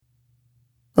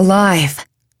Alive.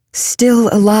 Still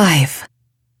alive.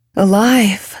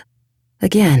 Alive.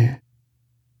 Again.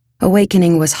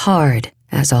 Awakening was hard,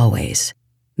 as always.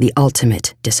 The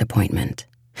ultimate disappointment.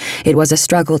 It was a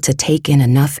struggle to take in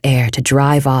enough air to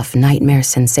drive off nightmare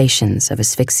sensations of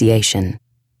asphyxiation.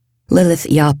 Lilith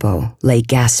Yapo lay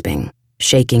gasping,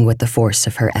 shaking with the force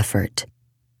of her effort.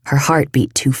 Her heart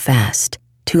beat too fast,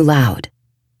 too loud.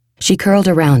 She curled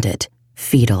around it,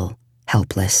 fetal,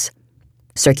 helpless.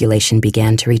 Circulation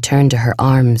began to return to her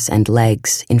arms and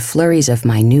legs in flurries of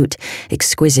minute,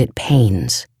 exquisite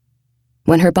pains.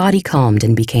 When her body calmed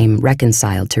and became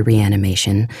reconciled to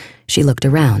reanimation, she looked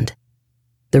around.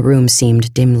 The room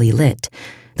seemed dimly lit,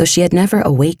 though she had never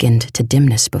awakened to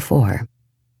dimness before.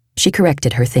 She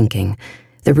corrected her thinking.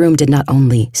 The room did not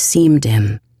only seem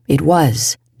dim, it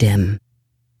was dim.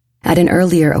 At an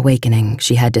earlier awakening,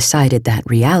 she had decided that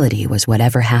reality was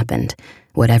whatever happened,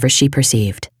 whatever she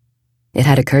perceived. It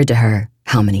had occurred to her,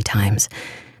 how many times,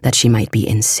 that she might be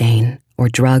insane or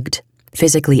drugged,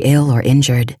 physically ill or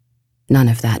injured. None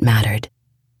of that mattered.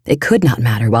 It could not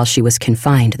matter while she was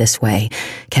confined this way,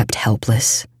 kept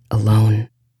helpless, alone,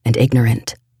 and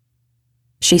ignorant.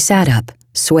 She sat up,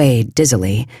 swayed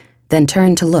dizzily, then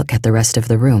turned to look at the rest of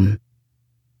the room.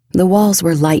 The walls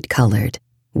were light-colored,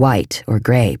 white or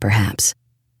gray, perhaps.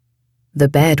 The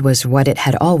bed was what it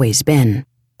had always been,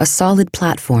 a solid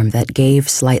platform that gave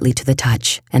slightly to the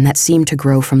touch and that seemed to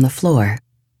grow from the floor.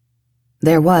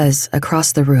 There was,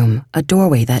 across the room, a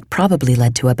doorway that probably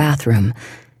led to a bathroom.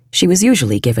 She was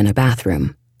usually given a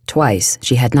bathroom. Twice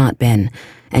she had not been,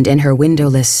 and in her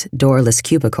windowless, doorless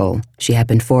cubicle, she had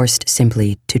been forced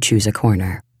simply to choose a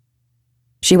corner.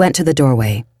 She went to the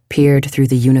doorway, peered through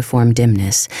the uniform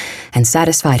dimness, and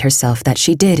satisfied herself that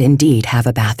she did indeed have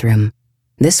a bathroom.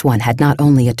 This one had not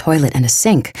only a toilet and a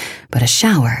sink, but a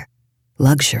shower.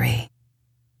 Luxury.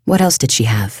 What else did she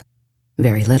have?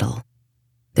 Very little.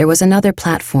 There was another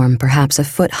platform perhaps a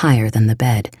foot higher than the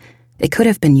bed. It could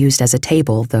have been used as a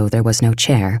table, though there was no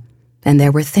chair, and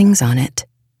there were things on it.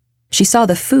 She saw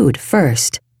the food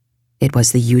first. It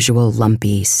was the usual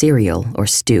lumpy cereal or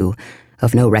stew,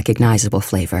 of no recognizable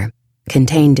flavor,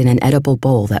 contained in an edible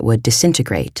bowl that would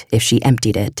disintegrate if she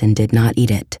emptied it and did not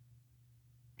eat it.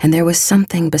 And there was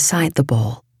something beside the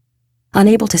bowl.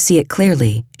 Unable to see it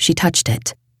clearly, she touched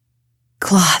it.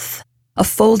 Cloth, a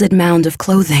folded mound of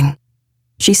clothing.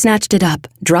 She snatched it up,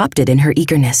 dropped it in her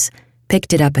eagerness,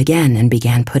 picked it up again and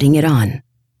began putting it on.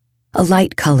 A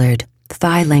light-colored,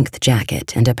 thigh-length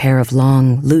jacket and a pair of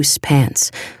long, loose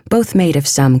pants, both made of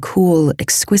some cool,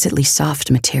 exquisitely soft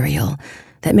material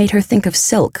that made her think of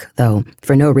silk, though,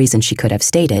 for no reason she could have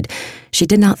stated, she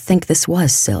did not think this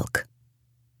was silk.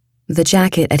 The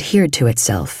jacket adhered to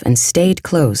itself and stayed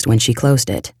closed when she closed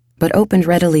it, but opened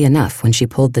readily enough when she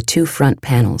pulled the two front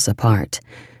panels apart.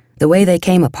 The way they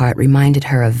came apart reminded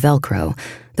her of Velcro,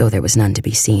 though there was none to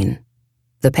be seen.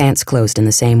 The pants closed in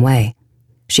the same way.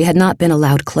 She had not been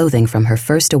allowed clothing from her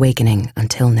first awakening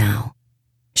until now.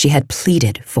 She had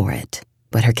pleaded for it,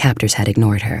 but her captors had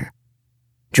ignored her.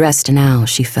 Dressed now,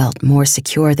 she felt more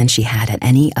secure than she had at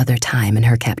any other time in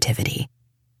her captivity.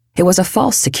 It was a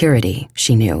false security,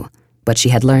 she knew, but she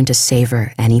had learned to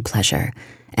savor any pleasure,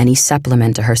 any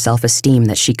supplement to her self-esteem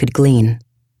that she could glean.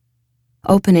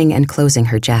 Opening and closing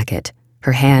her jacket,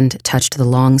 her hand touched the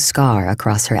long scar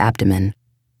across her abdomen.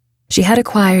 She had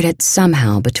acquired it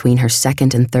somehow between her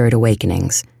second and third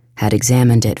awakenings, had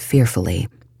examined it fearfully,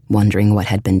 wondering what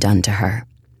had been done to her.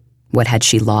 What had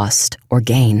she lost or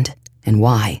gained, and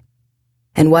why?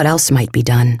 And what else might be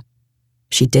done?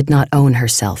 She did not own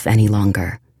herself any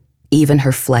longer. Even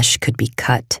her flesh could be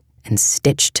cut and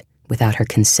stitched without her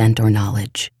consent or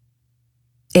knowledge.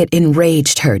 It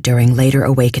enraged her during later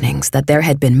awakenings that there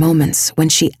had been moments when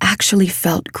she actually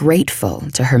felt grateful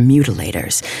to her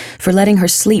mutilators for letting her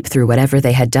sleep through whatever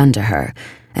they had done to her,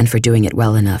 and for doing it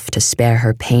well enough to spare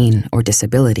her pain or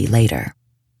disability later.